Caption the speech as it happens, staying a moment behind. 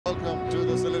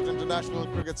International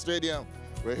Cricket Stadium.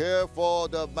 We're here for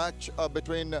the match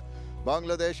between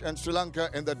Bangladesh and Sri Lanka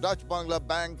in the Dutch-Bangla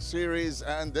Bank series,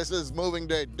 and this is moving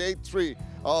day, day 3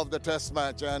 of the test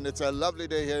match, and it's a lovely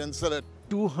day here in Sylhet.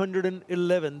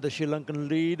 211 the Sri Lankan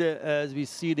lead as we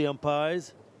see the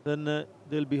umpires. Then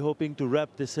they'll be hoping to wrap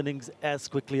this innings as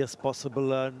quickly as possible.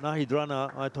 Nahid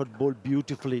Rana, I thought, bowled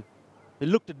beautifully. He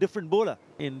looked a different bowler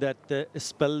in that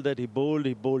spell that he bowled.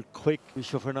 He bowled quick.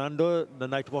 Vishwa Fernando, the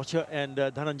night watcher, and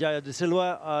Dhananjaya De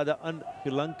Silva are the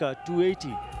Sri Lanka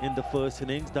 280 in the first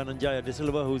innings. Dhananjaya De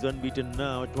Silva, who's unbeaten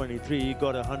now at 23,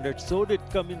 got 100. So did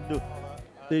come into.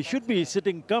 They should be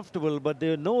sitting comfortable, but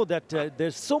they know that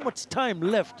there's so much time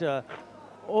left.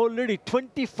 Already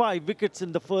 25 wickets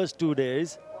in the first 2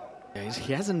 days. Yeah,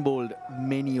 he hasn't bowled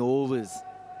many overs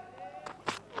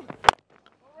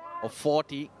of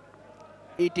 40.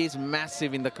 It is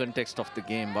massive in the context of the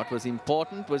game. What was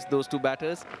important was those two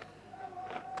batters.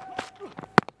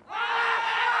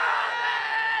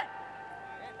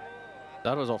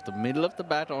 That was off the middle of the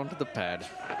bat onto the pad.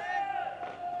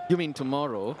 You mean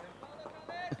tomorrow?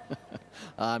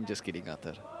 I'm just kidding,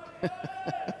 Athar.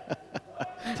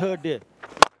 Third day.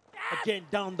 Again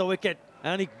down the wicket,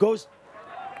 and he goes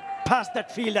past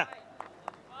that fielder.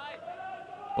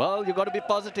 Well, you got to be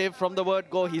positive from the word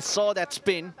go. He saw that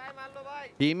spin.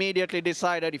 He immediately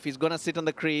decided if he's going to sit on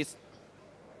the crease,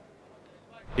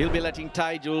 he'll be letting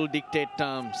Taijul dictate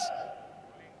terms.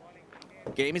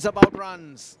 Game is about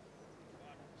runs.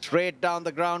 Straight down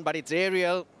the ground, but it's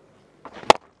aerial.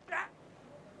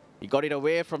 He got it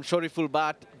away from Shariful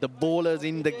Bhatt, the bowlers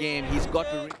in the game. He's got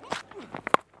to...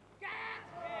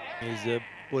 He's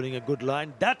pulling a good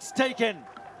line. That's taken.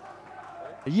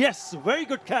 Yes, very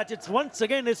good catch. It's once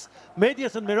again it's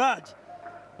Medias and Mirage.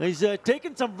 He's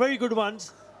taken some very good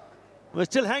ones. We're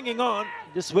still hanging on,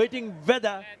 just waiting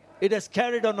whether it has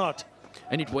carried or not.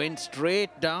 And it went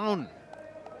straight down.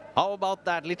 How about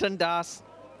that? Litton Das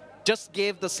just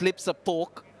gave the slips a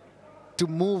poke to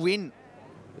move in.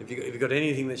 If you've got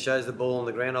anything that shows the ball on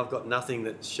the ground, I've got nothing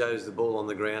that shows the ball on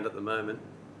the ground at the moment.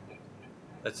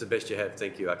 That's the best you have,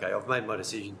 thank you. Okay, I've made my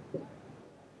decision.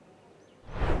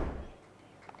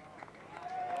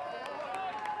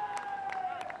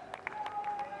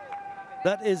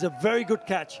 That is a very good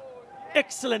catch.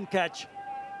 Excellent catch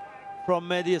from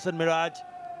Medias and Mirage.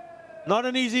 Not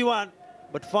an easy one,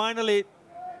 but finally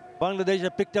Bangladesh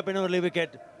have picked up an early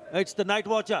wicket. It's the night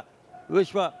watcher,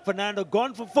 Vishwa Fernando,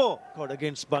 gone for 4. Caught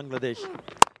against Bangladesh.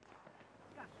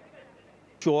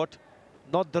 Short,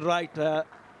 not the right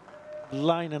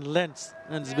line and length,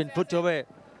 and it's been put away.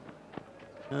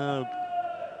 Good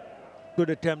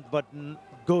attempt, but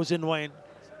goes in wide.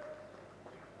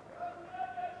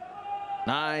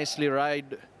 Nicely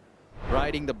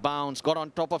riding the bounce, got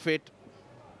on top of it.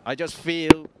 I just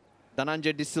feel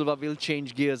Dhananjaya De Silva will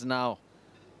change gears now.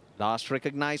 Last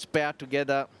recognized pair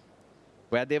together,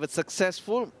 where they were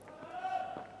successful,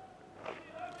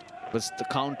 was the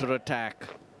counter-attack.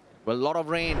 Well, a lot of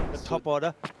rain. The top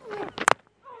order.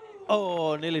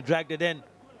 Oh, nearly dragged it in.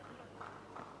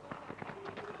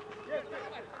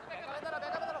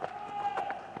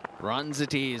 Runs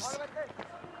it is.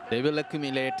 They will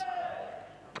accumulate.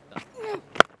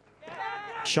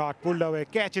 Shot pulled away.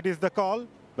 Catch it is the call,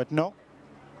 but no.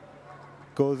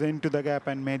 Goes into the gap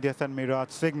and Medias and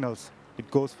Mirage signals. It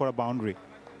goes for a boundary.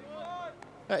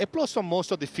 Applause from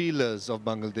most of the fielders of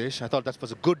Bangladesh. I thought that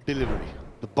was a good delivery.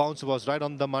 The bounce was right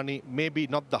on the money. Maybe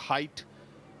not the height.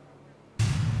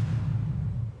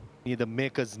 Need the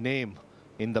maker's name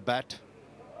in the bat.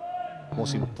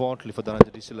 Most importantly for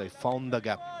Dhananjaya De Silva, he found the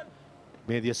gap.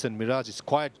 Medias and Mirage is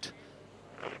quite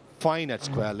fine at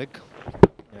square leg.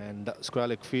 And the square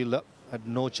leg fielder had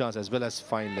no chance, as well as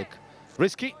fine leg.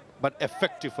 Risky, but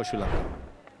effective for Sri Lanka.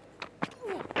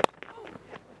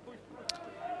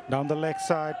 Down the leg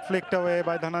side, flicked away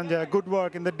by Dhananjaya. Good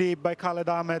work in the deep by Khalid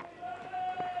Ahmed.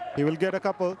 He will get a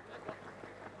couple.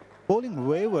 Bowling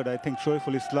wayward, I think,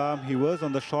 Shoaiful Islam. He was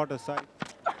on the shorter side.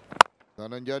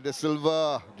 Dhananjaya De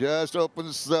Silva just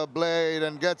opens the blade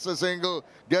and gets a single,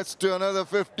 gets to another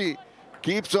 50.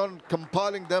 Keeps on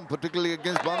compiling them, particularly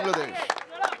against Bangladesh.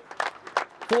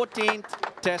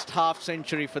 14th test half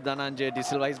century for Dhananjaya De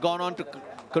Silva. He's gone on to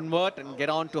convert and get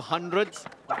on to hundreds.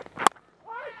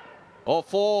 Oh,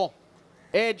 4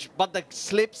 edge, but the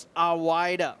slips are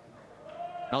wider.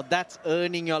 Now that's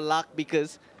earning your luck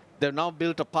because they've now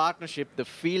built a partnership. The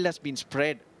field has been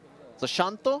spread. So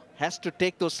Shanto has to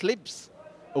take those slips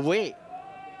away.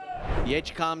 The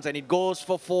edge comes and it goes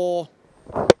for 4.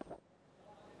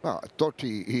 I thought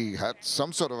he had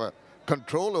some sort of a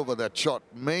control over that shot.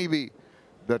 Maybe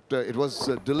that it was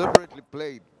deliberately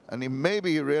played, and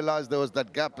maybe he realized there was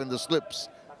that gap in the slips.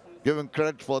 give him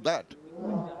credit for that.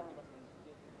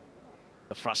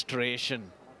 The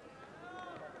frustration.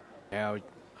 Yeah,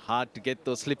 hard to get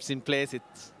those slips in place.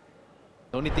 It's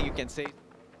the only thing you can say.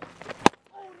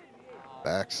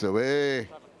 Backs away,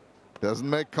 doesn't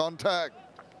make contact.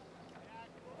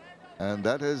 And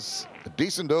that is a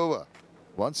decent over.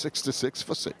 166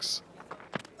 for 6.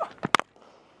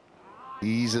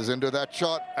 Eases into that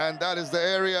shot, and that is the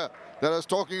area that I was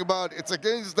talking about. It's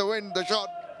against the wind, the shot,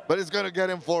 but it's going to get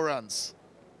him 4 runs.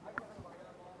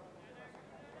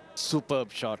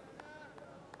 Superb shot.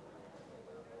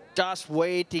 Just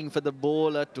waiting for the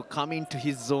bowler to come into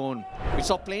his zone. We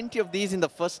saw plenty of these in the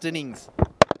first innings.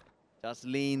 Just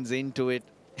leans into it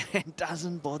and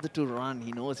doesn't bother to run.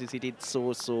 He knows he's hit it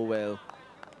so well.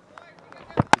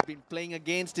 He's been playing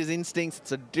against his instincts.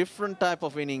 It's a different type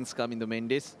of innings coming to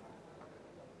Mendes.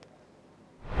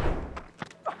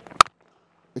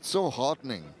 It's so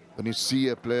heartening when you see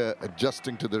a player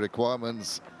adjusting to the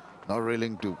requirements, not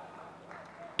willing to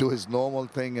do his normal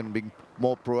thing and being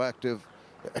more proactive,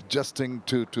 adjusting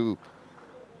to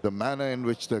the manner in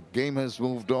which the game has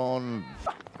moved on.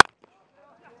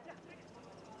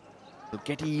 It'll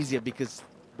get easier because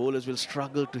bowlers will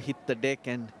struggle to hit the deck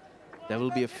and there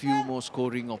will be a few more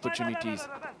scoring opportunities.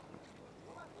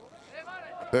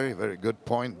 Very, very good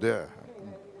point there.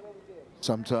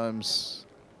 Sometimes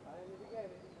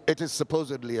it is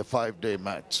supposedly a 5-day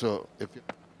match, so if you...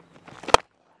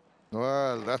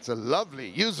 Well, that's a lovely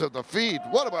use of the feet.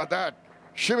 What about that?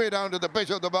 Shimmy down to the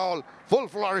pitch of the ball, full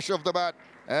flourish of the bat,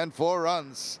 and 4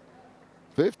 runs.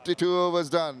 52 overs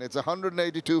done. It's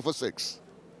 182 for 6.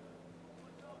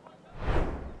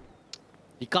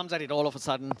 He comes at it all of a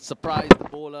sudden, surprised the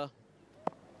bowler,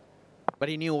 but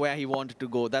he knew where he wanted to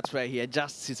go. That's where he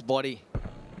adjusts his body.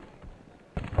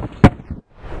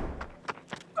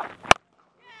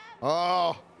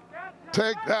 Oh,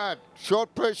 take that.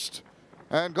 Short pitched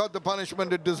and got the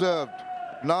punishment it deserved.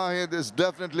 Nahid is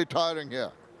definitely tiring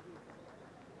here.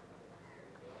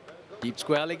 Keeps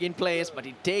square leg in place, but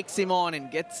he takes him on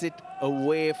and gets it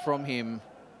away from him.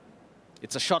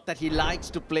 It's a shot that he likes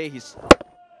to play.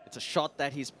 It's a shot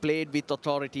that he's played with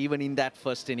authority even in that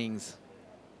first innings.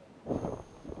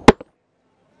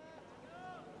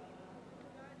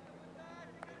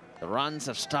 The runs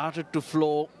have started to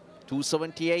flow.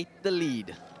 278 the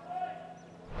lead.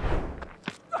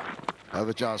 Have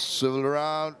a chance, swivel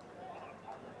around.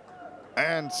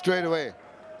 And straight away,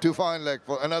 2 fine leg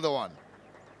for another one.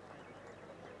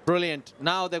 Brilliant.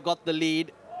 Now they've got the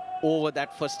lead over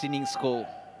that first inning score.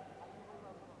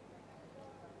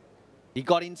 He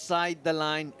got inside the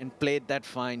line and played that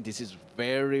fine. This is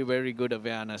very, very good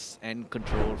awareness and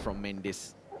control from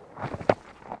Mendes.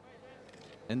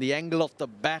 And the angle of the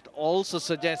bat also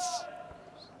suggests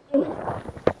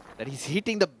that he's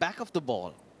hitting the back of the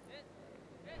ball.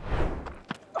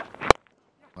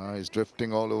 He's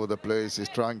drifting all over the place. He's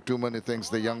trying too many things,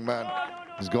 the young man.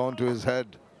 He's gone to his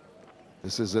head.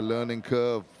 This is a learning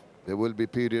curve. There will be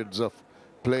periods of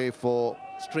play for...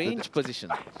 Strange position.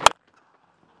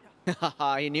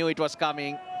 He knew it was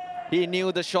coming. He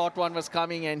knew the short one was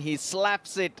coming and he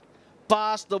slaps it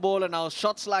past the bowler. Now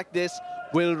shots like this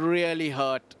will really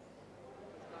hurt.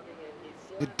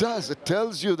 It does. It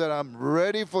tells you that I'm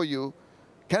ready for you.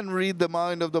 Can read the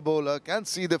mind of the bowler. Can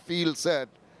see the field set.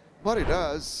 What it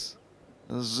does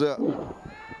is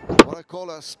what I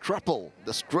call a strapple.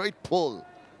 The straight pull.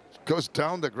 Goes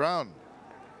down the ground.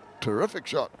 Terrific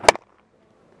shot.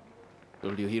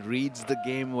 Told you, he reads the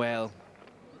game well.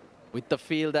 With the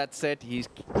field that's set, he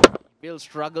will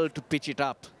struggle to pitch it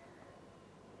up.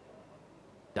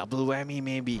 Double whammy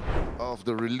maybe. Of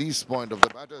the release point of the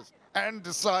batters. And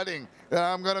deciding that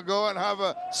I'm going to go and have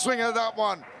a swing at that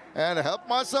one. And help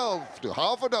myself to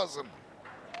half a dozen.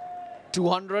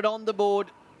 200 on the board.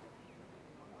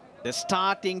 They're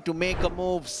starting to make a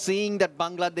move, seeing that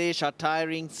Bangladesh are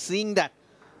tiring, seeing that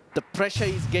the pressure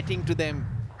is getting to them.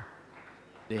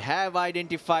 They have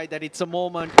identified that it's a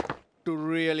moment to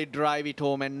really drive it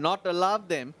home and not allow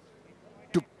them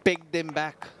to peg them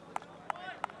back.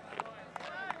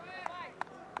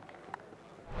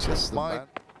 Just my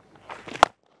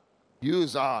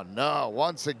use now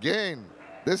once again.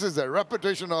 This is a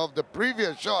repetition of the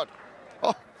previous shot.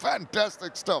 Oh,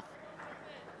 fantastic stuff.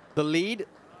 The lead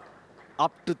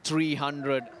up to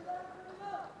 300.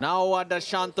 Now what does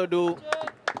Shanto do?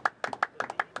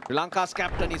 Sri Lanka's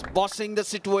captain is bossing the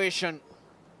situation.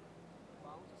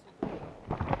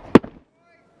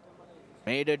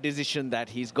 Made a decision that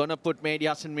he's going to put Mehdi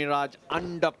Hasan Miraj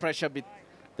under pressure. With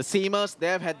the seamers,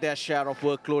 they've had their share of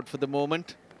workload for the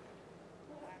moment.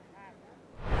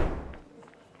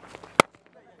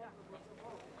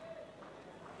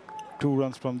 2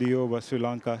 runs from the over. Sri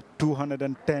Lanka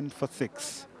 210 for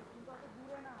 6.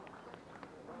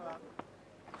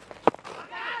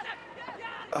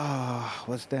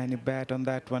 Was there any bat on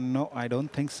that one? No, I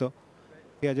don't think so.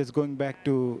 We are just going back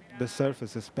to the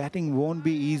surfaces. Batting won't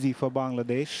be easy for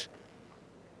Bangladesh.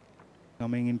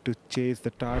 Coming in to chase the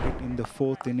target in the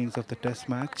 4th innings of the test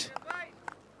match.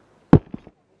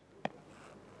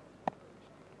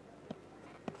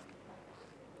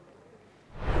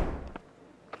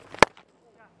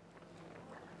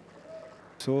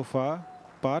 So far,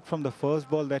 apart from the first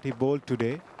ball that he bowled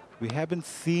today, we haven't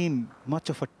seen much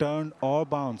of a turn or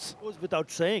bounce. Goes without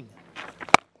saying.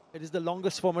 It is the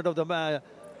longest format of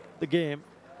the game.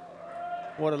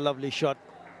 What a lovely shot.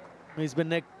 He's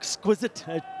been exquisite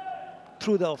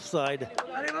through the offside.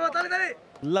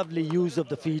 Lovely use of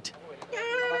the feet.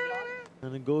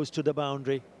 And it goes to the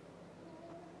boundary.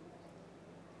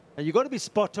 And you got to be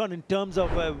spot on in terms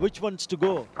of which ones to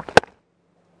go.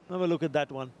 Have a look at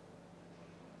that one.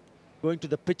 Going to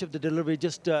the pitch of the delivery,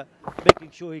 just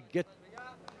making sure he get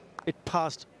it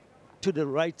past to the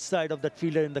right side of that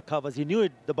fielder in the covers. He knew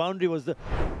it. The boundary was the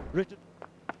written.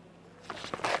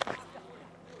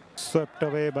 Swept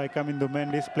away by Kamindu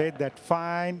Mendes. Played that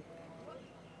fine.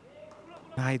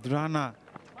 Naidrana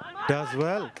does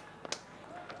well.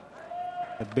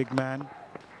 The big man.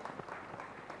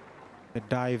 The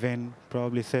dive in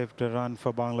probably saved a run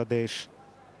for Bangladesh.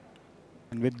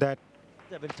 And with that,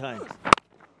 7 times.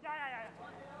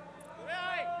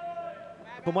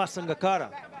 Kumar Sangakkara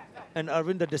and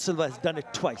Arvinda De Silva has done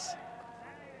it twice.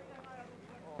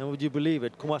 And would you believe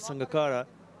it? Kumar Sangakkara,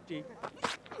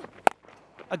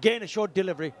 again a short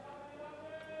delivery.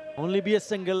 Only be a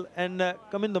single, and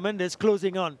Kamindu Mendes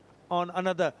closing on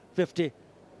another 50.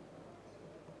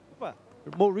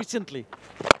 More recently,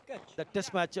 the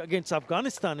test match against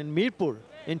Afghanistan in Mirpur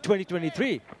in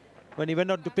 2023, when he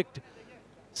went on to pick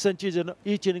centuries in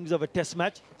each innings of a test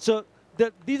match. So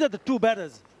these are the 2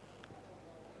 batters.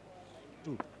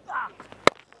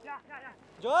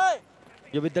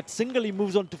 Yeah, with that single, he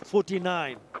moves on to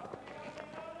 49.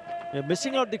 You're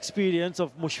missing out the experience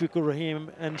of Mushfiqur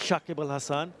Rahim and Shakib Al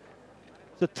Hasan.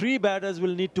 So 3 batters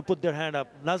will need to put their hand up.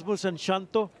 Nazmus and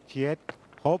Shanto. yet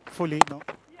hopefully, no.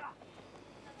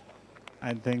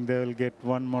 I think they will get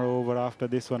one more over after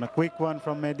this one. A quick one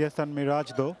from Mediasan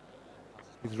Miraj though.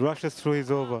 He rushes through his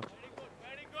over.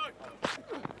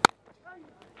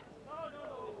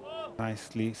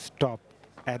 Nicely stopped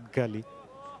at gully.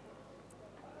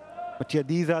 But yeah,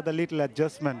 these are the little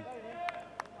adjustments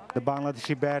the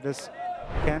Bangladeshi batters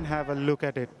can have a look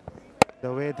at it.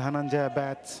 The way Dhananjaya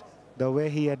bats, the way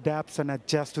he adapts and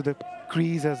adjusts to the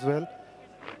crease as well.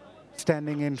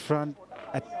 Standing in front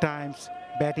at times,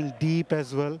 batting deep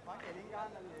as well.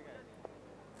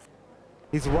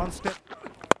 He's one step.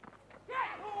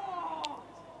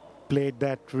 Played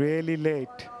that really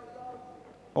late.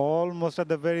 Almost at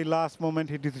the very last moment,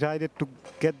 he decided to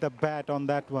get the bat on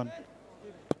that one.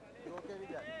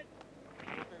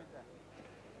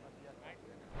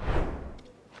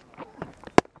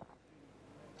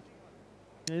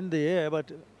 In the air,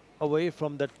 but away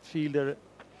from that fielder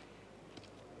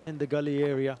in the gully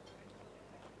area.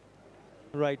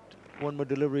 Right, one more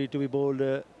delivery to be bowled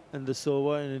in this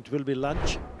over, and it will be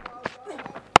lunch.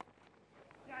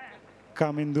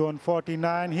 Kamindu on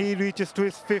 49, he reaches to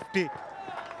his 50.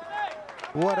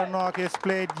 What a knock is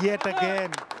played yet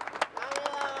again.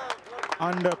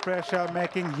 Under pressure,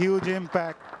 making huge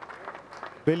impact.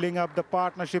 Building up the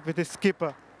partnership with his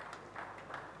skipper.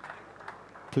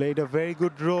 Played a very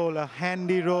good role, a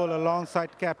handy role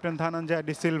alongside captain Dhananjaya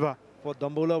De Silva. For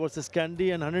Dambola versus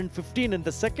Kandy, and 115 in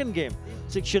the second game.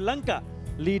 So Sri Lanka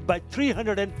lead by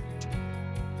 300 and...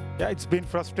 Yeah, it's been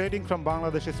frustrating from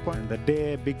Bangladesh's point. The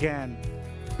day began.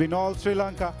 It's been all Sri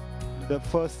Lanka. The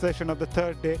first session of the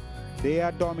 3rd day. They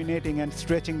are dominating and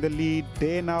stretching the lead.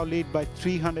 They now lead by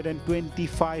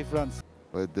 325 runs.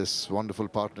 With this wonderful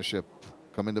partnership,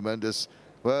 Kamindu Mendes,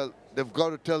 well, they've got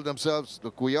to tell themselves,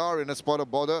 look, we are in a spot of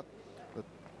bother.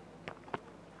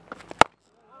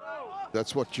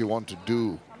 That's what you want to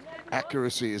do.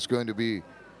 Accuracy is going to be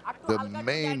the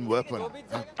main weapon.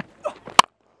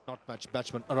 Not much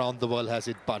batsman around the world has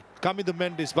it, but Kamindu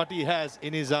Mendes, what he has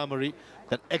in his armory,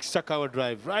 that extra cover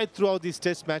drive right throughout this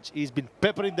test match, he's been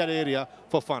peppering that area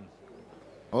for fun.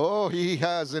 Oh, he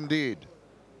has indeed.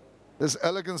 This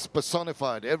elegance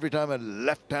personified every time a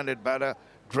left-handed batter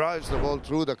drives the ball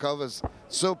through the covers.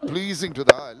 So pleasing to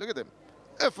the eye. Look at him.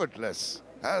 Effortless.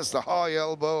 Has the high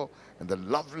elbow and the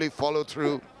lovely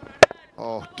follow-through.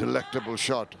 Oh, delectable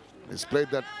shot. He's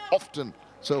played that often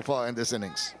so far in this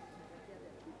innings.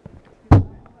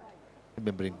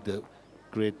 Remembering the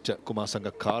great Kumar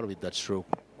Sangakkar with that stroke.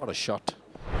 What a shot.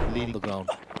 Leading the ground.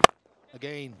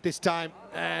 Again, this time,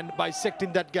 and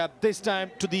bisecting that gap, this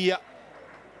time to the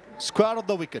square of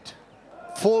the wicket.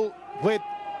 Full width,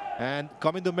 and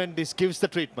Kamindu Mendis gives the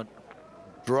treatment.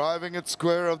 Driving it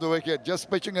square of the wicket, just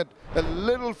pitching it a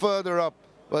little further up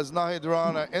was Nahid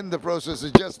Rana. In the process,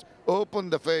 he just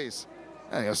opened the face.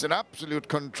 And he was in absolute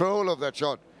control of that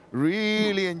shot.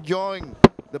 Really enjoying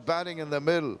the batting in the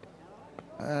middle.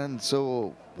 And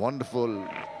so wonderful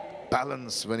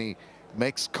balance when he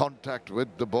makes contact with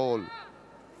the ball.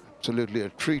 Absolutely a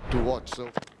treat to watch.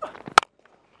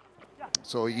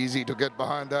 So easy to get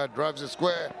behind that, drives it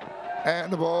square,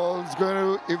 and the ball's going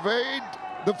to evade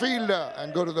the fielder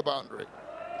and go to the boundary.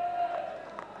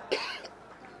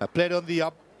 Played on the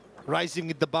up, rising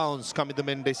with the bounce, Kamindu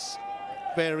Mendis.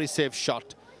 Very safe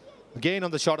shot. Again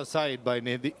on the shorter side by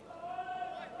Nedi.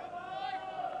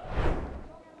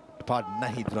 Pardon,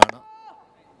 Nahid Rana.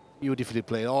 Beautifully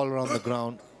played all around the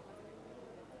ground.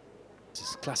 This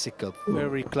is classical,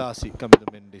 very classy Kamindu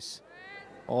Mendis.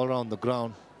 All around the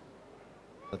ground.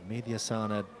 But Mehdi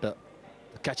Hassan at the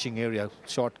catching area,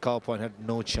 short cow point, had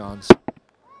no chance.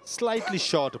 Slightly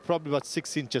short, probably about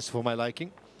 6 inches for my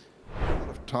liking. A lot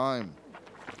of time.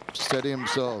 Steady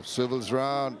himself, swivels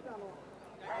round.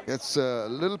 Gets a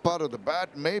little part of the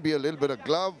bat, maybe a little bit of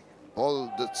glove.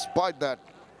 All despite that,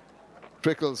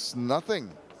 trickles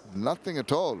nothing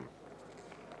at all.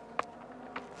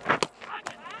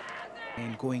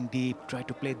 And going deep, try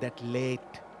to play that late.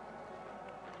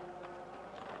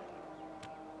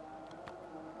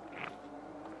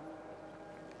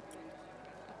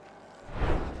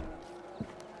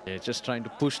 Yeah, just trying to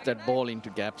push that ball into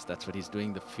gaps. That's what he's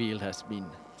doing. The field has been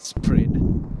spread.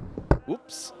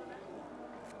 Whoops.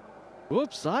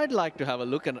 Whoops, I'd like to have a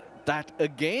look at that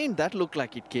again. That looked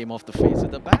like it came off the face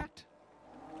of the bat.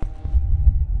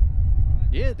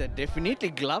 Yeah, they're definitely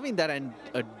gloving that, and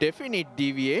a definite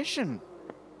deviation.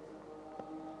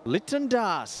 Litton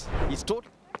Das, he's totally...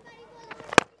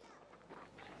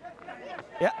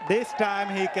 Yeah, this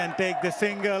time he can take the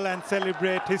single and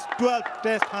celebrate his 12th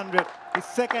Test 100, his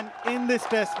second in this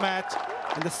Test match,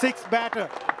 and the 6th batter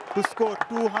to score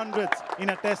 200s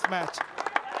in a Test match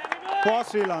for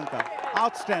Sri Lanka.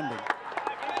 Outstanding.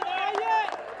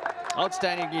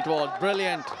 Outstanding it was,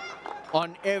 brilliant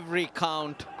on every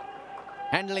count.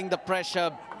 Handling the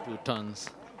pressure, 2 tons.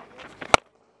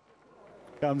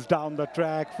 Comes down the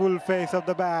track, full face of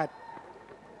the bat.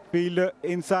 Fielder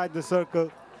inside the circle.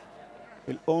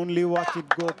 Will only watch it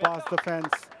go past the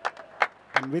fence.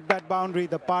 And with that boundary,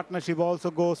 the partnership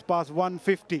also goes past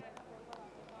 150.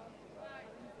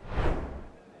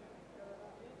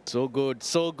 So good,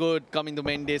 Kamindu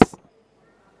Mendis.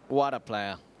 What a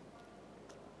player.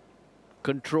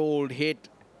 Controlled hit.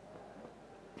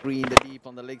 3 in the deep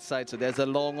on the leg side, so there's a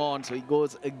long on, so he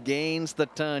goes against the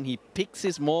turn. He picks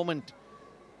his moment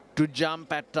to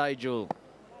jump at Taijul.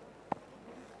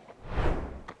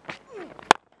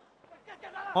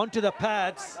 Onto the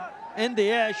pads, in the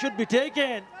air, should be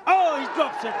taken. Oh, he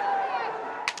drops it.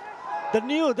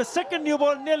 The second new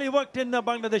ball nearly worked in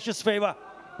Bangladesh's favor.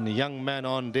 The young man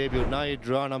on debut, Nahid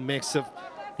Rana, makes a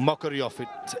mockery of it.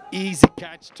 It's an easy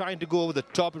catch, trying to go over the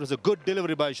top. It was a good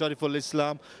delivery by Shariful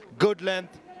Islam. Good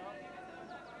length.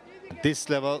 This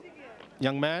level,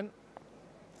 young man,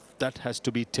 that has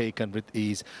to be taken with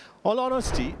ease. All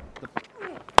honesty,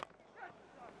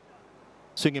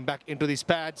 swinging back into these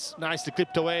pads, nicely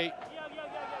clipped away.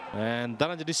 And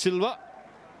Dhananjay De Silva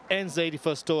ends the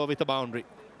 81st over with a boundary.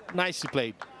 Nicely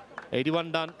played.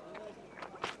 81 done.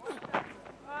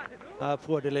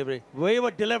 Poor delivery.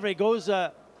 Wayward delivery, goes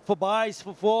for buys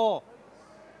for 4.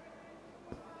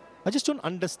 I just don't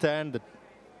understand the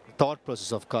thought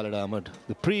process of Khalid Ahmed.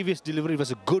 The previous delivery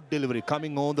was a good delivery,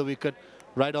 coming on the wicket,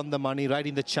 right on the money, right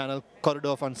in the channel, corridor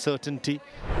of uncertainty.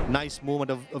 Nice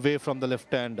movement away from the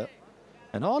left-hander.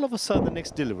 And all of a sudden, the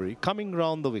next delivery, coming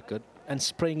round the wicket and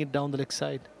spraying it down the leg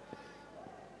side.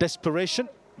 Desperation,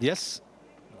 yes.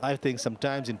 I think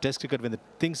sometimes in Test cricket, when the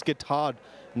things get hard,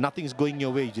 nothing's going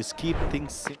your way. You just keep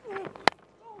things simple.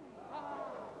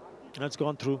 That's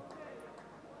gone through.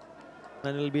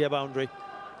 And it'll be a boundary.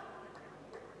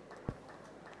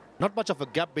 Not much of a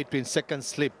gap between second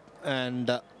slip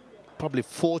and probably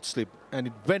fourth slip. And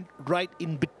it went right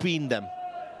in between them,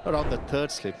 around the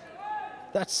third slip.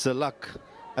 That's the luck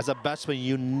as a batsman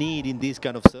you need in these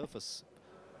kind of surface.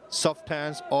 Soft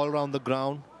hands all around the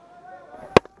ground.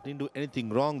 Didn't do anything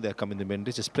wrong there, Kamindu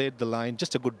Mendis. Just played the line,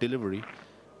 just a good delivery.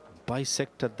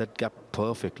 Bisected that gap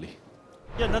perfectly.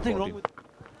 Yeah, nothing wrong with it.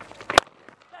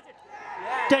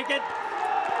 Take it.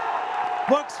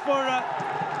 Works for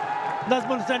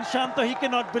Nazmul Hussain Shanto, he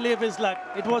cannot believe his luck.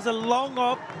 It was a long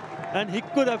hop and he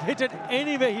could have hit it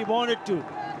any way he wanted to.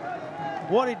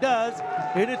 What he does,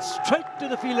 hit it straight to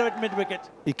the fielder at mid-wicket.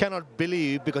 He cannot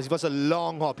believe because it was a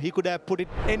long hop. He could have put it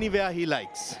anywhere he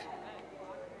likes.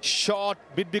 Short,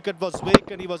 mid-wicket was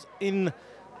vacant. He was in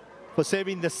for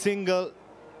saving the single.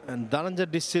 And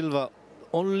Dhananjay De Silva,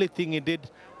 only thing he did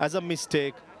as a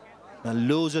mistake, and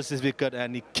loses his wicket,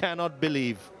 and he cannot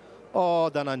believe. Oh,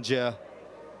 Dhananjay.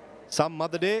 Some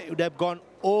other day, he would have gone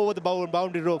over the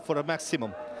boundary rope for a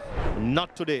maximum.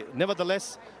 Not today.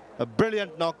 Nevertheless, a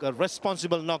brilliant knock, a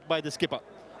responsible knock by the skipper.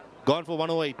 Gone for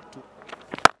 108.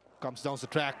 Comes down the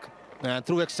track and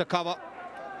through extra cover.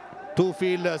 Two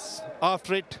fielders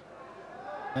after it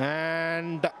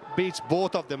and beats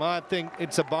both of them. I think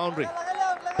it's a boundary.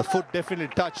 The foot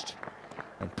definitely touched.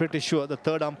 I'm pretty sure the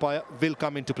third umpire will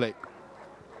come into play.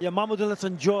 Yeah, Mahmudul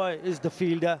Hasan Joy is the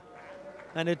fielder,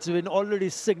 and it's been already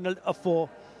signalled a 4.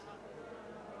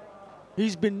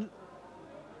 He's been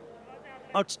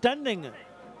outstanding,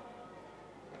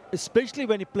 especially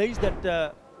when he plays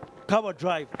that cover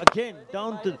drive. Again,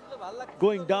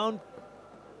 going down,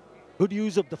 good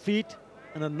use of the feet,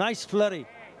 and a nice flurry.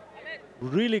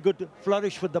 Really good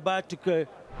flourish with the bat to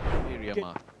area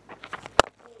mark,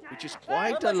 which is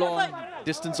quite a long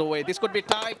distance away. This could be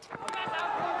tight.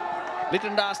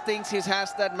 Litton Das thinks he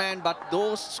has that man, but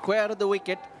those square of the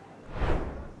wicket.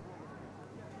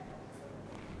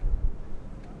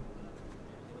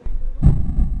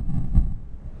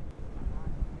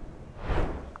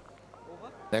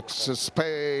 Next to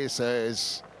space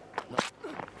is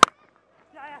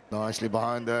nicely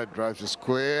behind that, drives a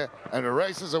square and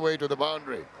races away to the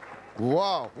boundary.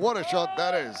 Wow, what a shot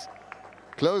that is.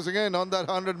 Closing in on that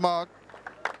 100 mark.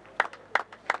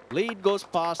 Lead goes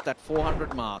past that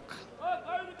 400 mark.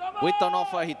 With an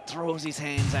offer, he throws his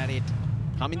hands at it.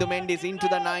 Hamindu Mendis into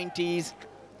the 90s.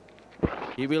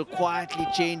 He will quietly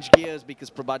change gears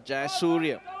because Prabhat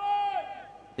Jayasuriya.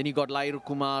 Then you got Lairu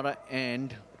Kumara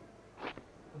and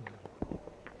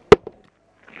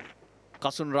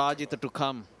Kasun Rajitha to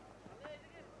come.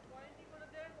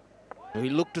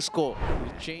 He'll look to score.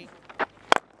 He'll change.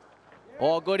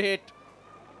 Oh, good hit.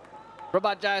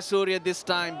 Prabhat Jayasuriya this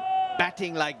time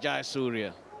batting like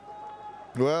Jayasuriya.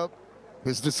 Well,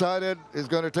 he's decided he's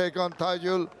going to take on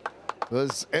Tajul.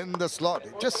 Was in the slot.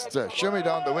 He just shimmy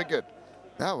down the wicket.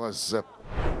 That was a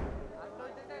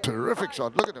terrific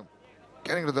shot. Look at him.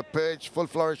 Getting to the pitch, full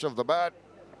flourish of the bat.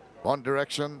 One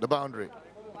direction, the boundary.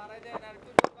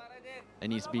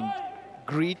 And he's been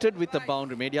greeted with a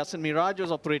boundary. Mehdi Hasan Miraj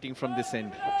was operating from this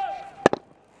end.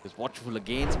 He's watchful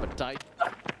against, but tight.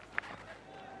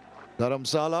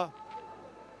 Dharamsala.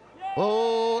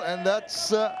 Oh, and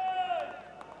that's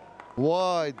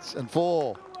wides and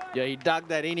 4. Yeah, he dug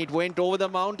that in. It went over the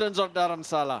mountains of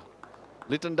Dharamsala.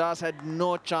 Litton Das had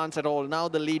no chance at all. Now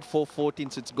the lead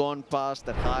 4-14, so it's gone past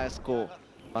that higher score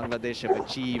Bangladesh have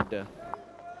achieved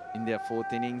in their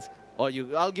 4th innings. Or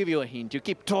I'll give you a hint. You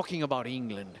keep talking about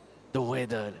England, the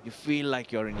weather. You feel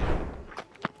like you're in England.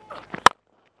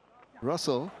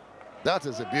 Russell, that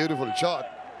is a beautiful shot.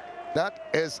 That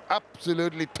is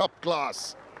absolutely top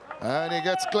class. And he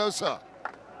gets closer.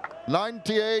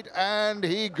 98 and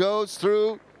he goes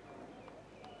through.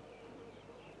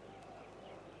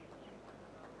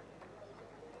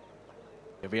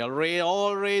 We are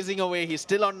all racing away. He's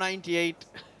still on 98.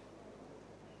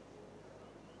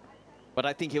 But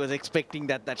I think he was expecting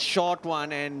that short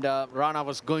one, and Rana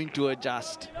was going to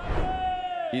adjust.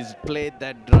 He's played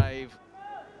that drive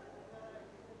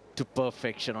to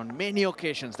perfection on many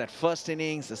occasions. That first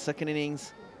innings, the second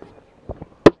innings.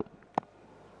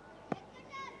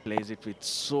 Plays it with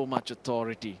so much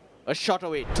authority. A shot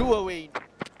away, 2 away.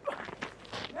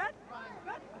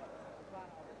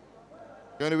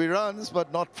 Going to be runs,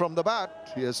 but not from the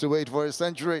bat. He has to wait for his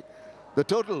century. The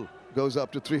total goes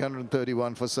up to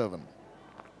 331 for 7.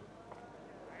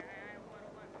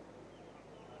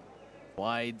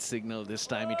 Wide signal this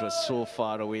time. It was so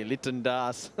far away. Litton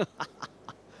Das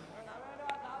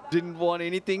didn't want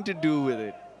anything to do with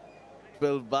it.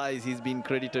 12 byes he's been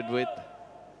credited with.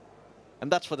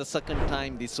 And that's for the second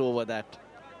time this over that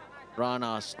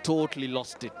Rana's totally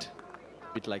lost it.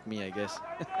 A bit like me, I guess.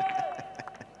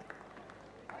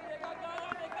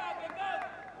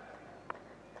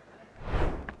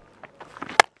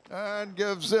 And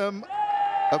gives him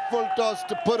a full toss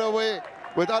to put away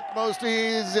with utmost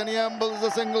ease, and he ambles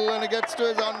a single and he gets to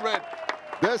his 100.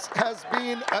 This has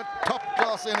been a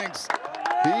top-class innings.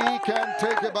 He can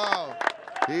take a bow.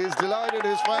 He's delighted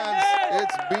his fans.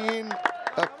 It's been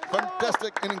a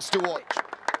fantastic innings to watch.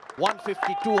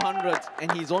 150, 200s,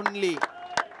 and he's only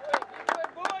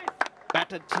batted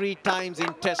batted 3 times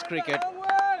in Test cricket.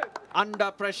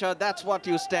 Under pressure, that's what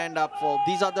you stand up for.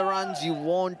 These are the runs you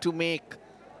want to make.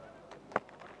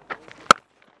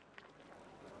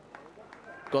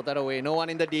 Got that away, no one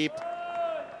in the deep.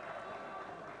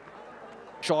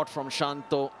 Shot from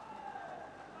Shanto.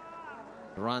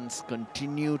 Runs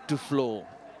continue to flow.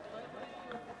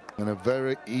 In a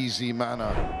very easy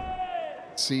manner.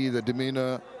 See the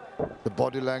demeanor, the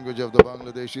body language of the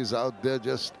Bangladeshis out there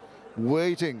just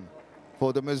waiting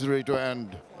for the misery to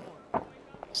end.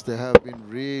 They have been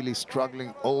really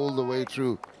struggling all the way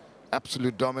through.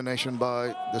 Absolute domination by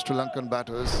the Sri Lankan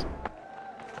batters.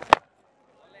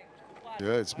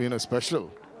 Yeah, it's been a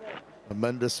special, a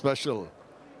tremendous special.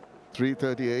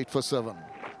 338 for 7.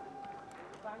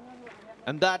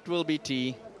 And that will be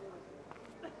tea.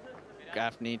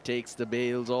 Gaffney takes the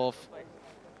bails off.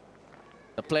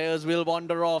 The players will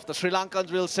wander off. The Sri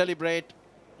Lankans will celebrate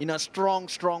in a strong,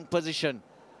 strong position.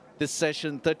 This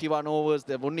session, 31 overs.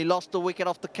 They've only lost the wicket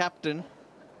of the captain,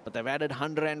 but they've added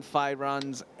 105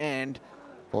 runs. And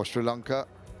for Sri Lanka,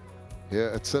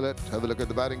 here at Sylhet, have a look at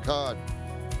the batting card.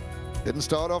 Didn't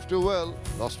start off too well.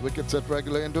 Lost wickets at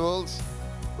regular intervals.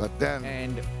 But then...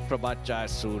 And Prabhat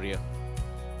Jayasuriya.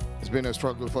 It's been a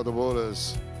struggle for the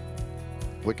bowlers.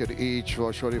 Wicket each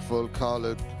for Shariful,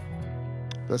 Khalid.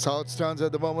 That's how it stands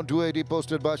at the moment. 280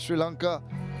 posted by Sri Lanka.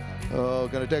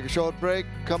 Going to take a short break.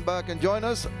 Come back and join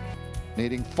us.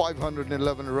 Needing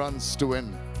 511 runs to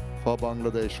win for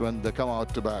Bangladesh when they come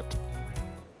out to bat.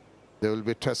 They will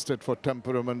be tested for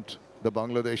temperament, the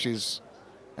Bangladeshis,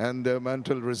 and their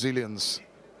mental resilience.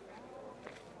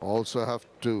 Also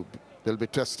they'll be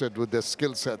tested with their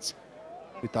skill sets.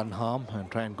 With unharmed and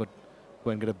try and go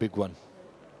and get a big one.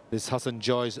 This Hassan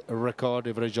Joy's record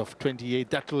average of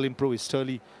 28. That will improve his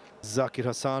early. Zakir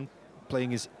Hassan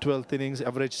playing his 12th innings,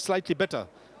 average slightly better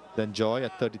than Joy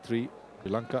at 33.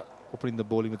 Sri Lanka opening the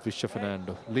bowling with Vishwa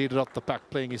Fernando. Leader of the pack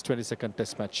playing his 22nd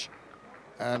test match.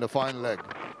 And a fine leg.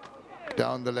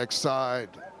 Down the leg side.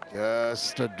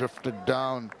 Just drifted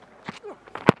down.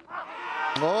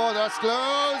 Oh, that's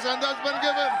close, and that's been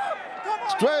given.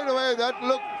 Straight away, that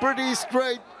looked pretty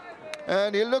straight.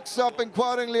 And he looks up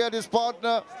inquiringly at his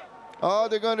partner. Are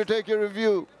they going to take a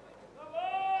review?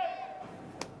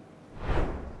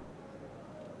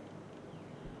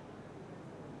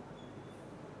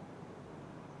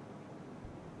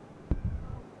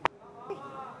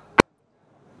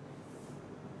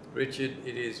 Richard,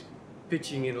 it is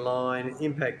pitching in line,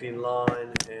 impact in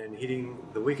line, and hitting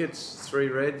the wickets. 3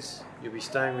 reds. You'll be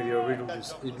staying with your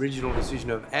original decision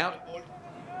of out.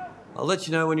 I'll let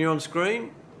you know when you're on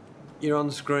screen. You're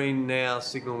on screen now,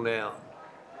 signal now.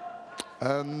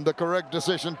 And the correct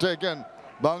decision taken.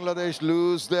 Bangladesh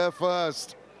lose their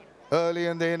first early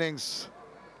in the innings.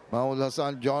 Mahmood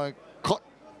Hassan Joy caught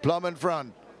plumb in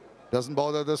front. Doesn't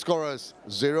bother the scorers.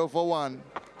 0 for 1.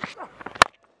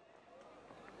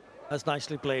 That's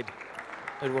nicely played.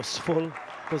 It was full,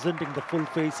 presenting the full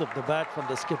face of the bat from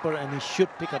the skipper, and he should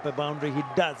pick up a boundary. He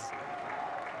does.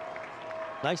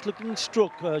 Nice looking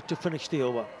stroke to finish the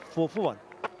over. 4 for 1.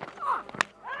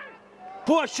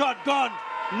 Poor shot gone.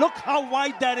 Look how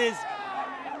wide that is.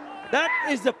 That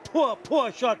is a poor,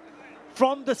 poor shot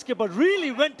from the skipper.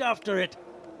 Really went after it.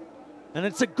 And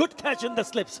it's a good catch in the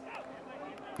slips.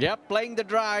 Yep, playing the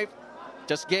drive.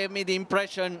 Just gave me the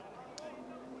impression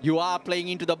you are playing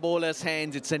into the bowler's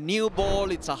hands. It's a new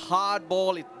ball. It's a hard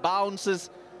ball. It bounces.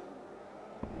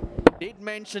 Did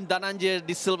mention Dhananjay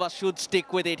De Silva should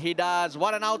stick with it. He does.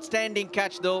 What an outstanding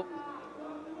catch, though.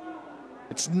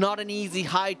 It's not an easy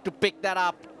height to pick that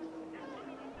up.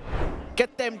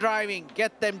 Get them driving.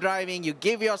 Get them driving. You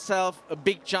give yourself a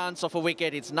big chance of a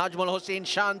wicket. It's Najmul Hossain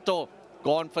Shanto.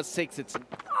 Gone for 6. It's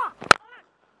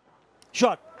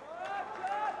shot.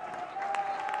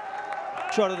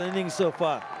 Shot of the innings so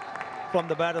far from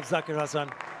the bat of Zakir Hassan.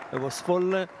 It was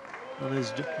full and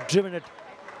he's driven it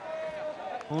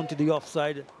onto the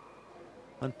offside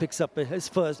and picks up his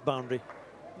first boundary.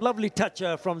 Lovely touch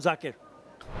from Zakir.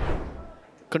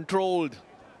 Controlled.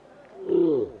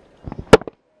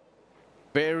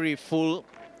 Very full.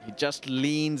 He just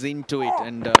leans into it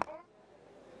and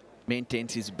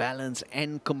maintains his balance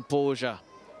and composure.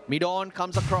 Mid-on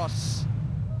comes across.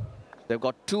 They've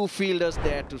got 2 fielders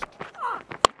there to...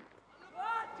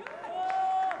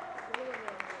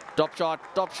 Top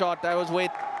shot, that was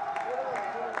with.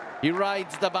 He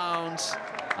rides the bounce.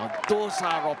 Now those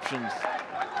are options.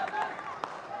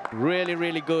 Really,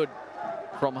 really good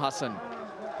from Hassan.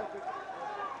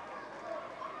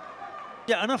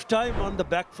 Yeah, enough time on the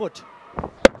back foot.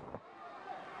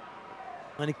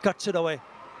 And he cuts it away.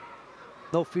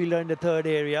 No fielder in the third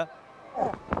area.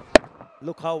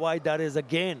 Look how wide that is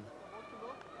again.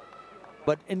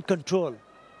 but in control.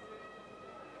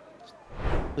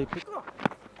 So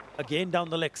again down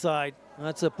the leg side.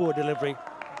 That's a poor delivery.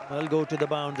 I'll go to the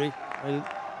boundary.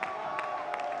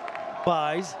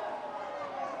 Buys.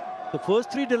 The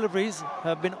first 3 deliveries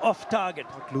have been off target.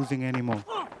 Not losing anymore.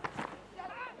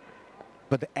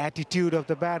 But the attitude of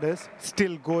the batters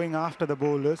still going after the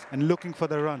bowlers and looking for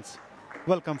the runs.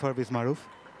 Welcome, Parvez Maroof.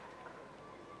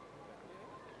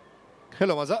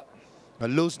 Hello, Maza. A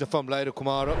loose from Lairu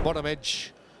Kumara, bottom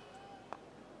edge.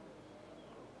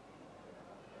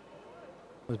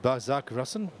 Zakir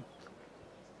Hussain.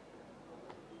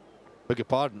 Beg your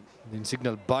pardon. The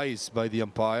signal buys by the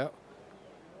umpire.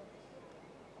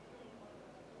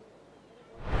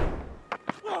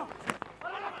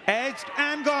 Edged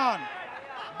and gone.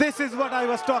 This is what I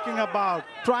was talking about.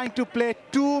 Trying to play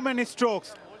too many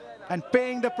strokes and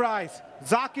paying the price.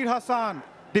 Zakir Hussain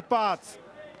departs.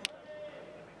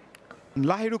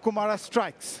 Lahiru Kumara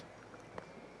strikes.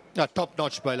 Top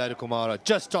notch by Lairu Kumara,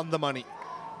 just on the money.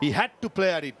 He had to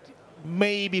play at it.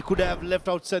 Maybe could have left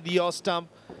outside the off stump,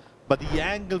 but the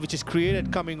angle which is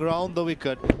created coming round the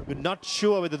wicket, you're not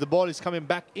sure whether the ball is coming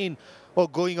back in or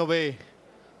going away.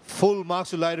 Full marks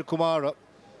to Lairu Kumara.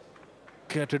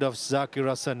 Get rid of Zakir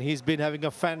Hussain. He's been having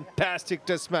a fantastic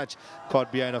test match.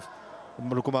 Caught behind of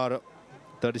Kumara.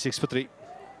 36 for 3.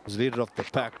 He's leader of the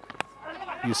pack.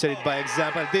 You said it by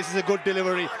example. This is a good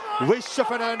delivery. Visha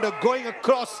Fernando going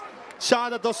across.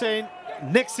 Shahadat Hossain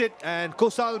nicks it, and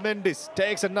Kusal Mendes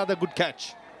takes another good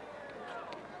catch.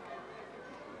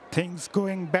 Things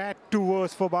going bad to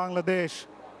worse for Bangladesh.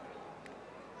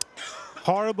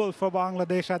 Horrible for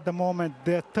Bangladesh at the moment.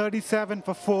 They're 37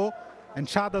 for 4, and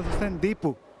Shahadat Hossain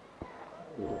Deepu.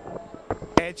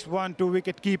 Edge 1 to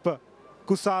wicketkeeper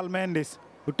Kusal Mendes,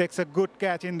 who takes a good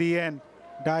catch in the end,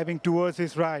 diving towards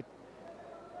his right.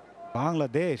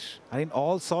 Bangladesh are in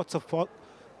all sorts of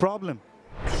problem.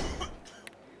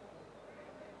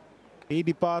 He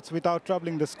departs without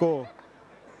troubling the score.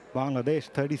 Bangladesh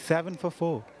 37 for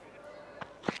 4.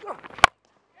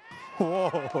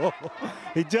 Whoa.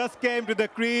 He just came to the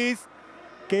crease,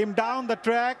 came down the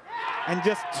track, and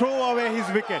just threw away his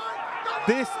wicket.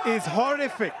 This is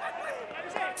horrific.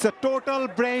 It's a total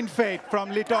brain fade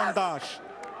from Liton Das.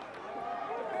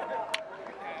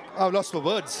 I've lost for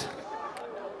words.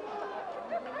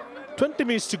 20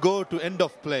 minutes to go to end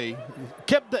of play.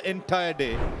 Kept the entire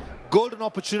day. Golden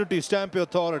opportunity to stamp your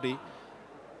authority.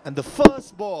 And the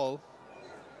first ball,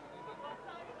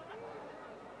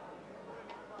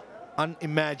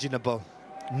 unimaginable.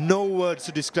 No words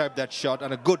to describe that shot,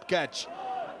 and a good catch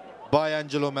by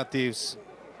Angelo Matthews.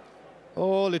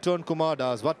 Oh, Liton Kumar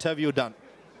Das, what have you done?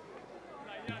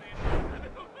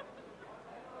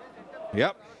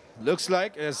 Yep, looks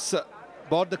like it's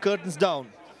brought the curtains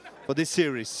down for this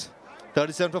series.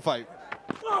 37 for 5.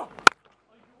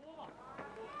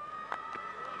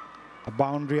 A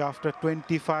boundary after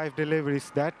 25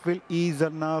 deliveries. That will ease the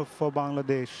nerve for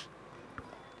Bangladesh.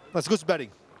 That's good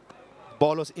batting.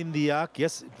 Ball was in the arc.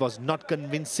 Yes, it was not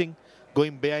convincing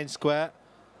going behind square,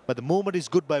 but the movement is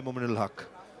good by Muminul Haq.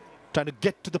 Trying to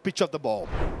get to the pitch of the ball.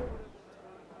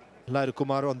 Lairu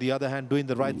Kumar, on the other hand, doing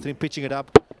the right thing, pitching it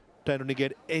up, trying to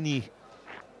negate any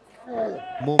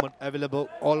movement available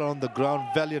all around the ground.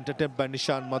 Valiant attempt by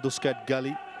Nishan Madhuskat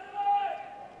Gully.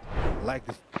 Like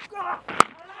this.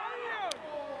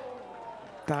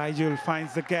 Taijul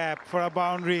finds the gap for a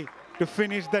boundary to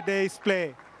finish the day's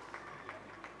play.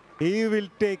 He will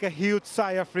take a huge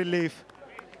sigh of relief.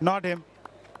 Not him.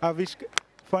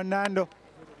 Fernando.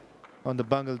 On the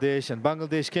Bangladesh, and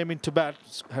Bangladesh came into bat,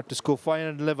 had to score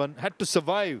 511, had to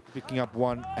survive, picking up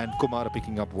 1, and Kumara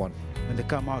picking up 1. When they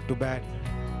come out to bat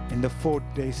in the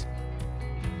 4th days.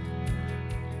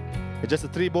 Just the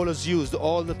 3 bowlers used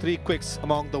all the 3 quicks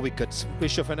among the wickets.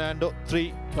 Visha Fernando,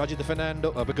 3, Rajitha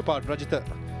Fernando, Rajitha.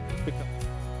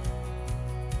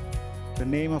 The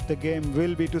name of the game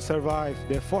will be to survive.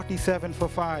 They're 47 for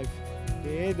 5.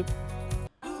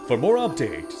 For more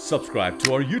updates, subscribe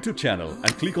to our YouTube channel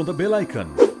and click on the bell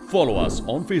icon. Follow us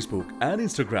on Facebook and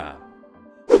Instagram.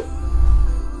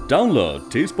 Download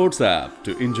T-Sports app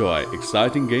to enjoy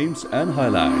exciting games and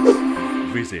highlights.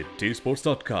 Visit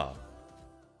tsports.com.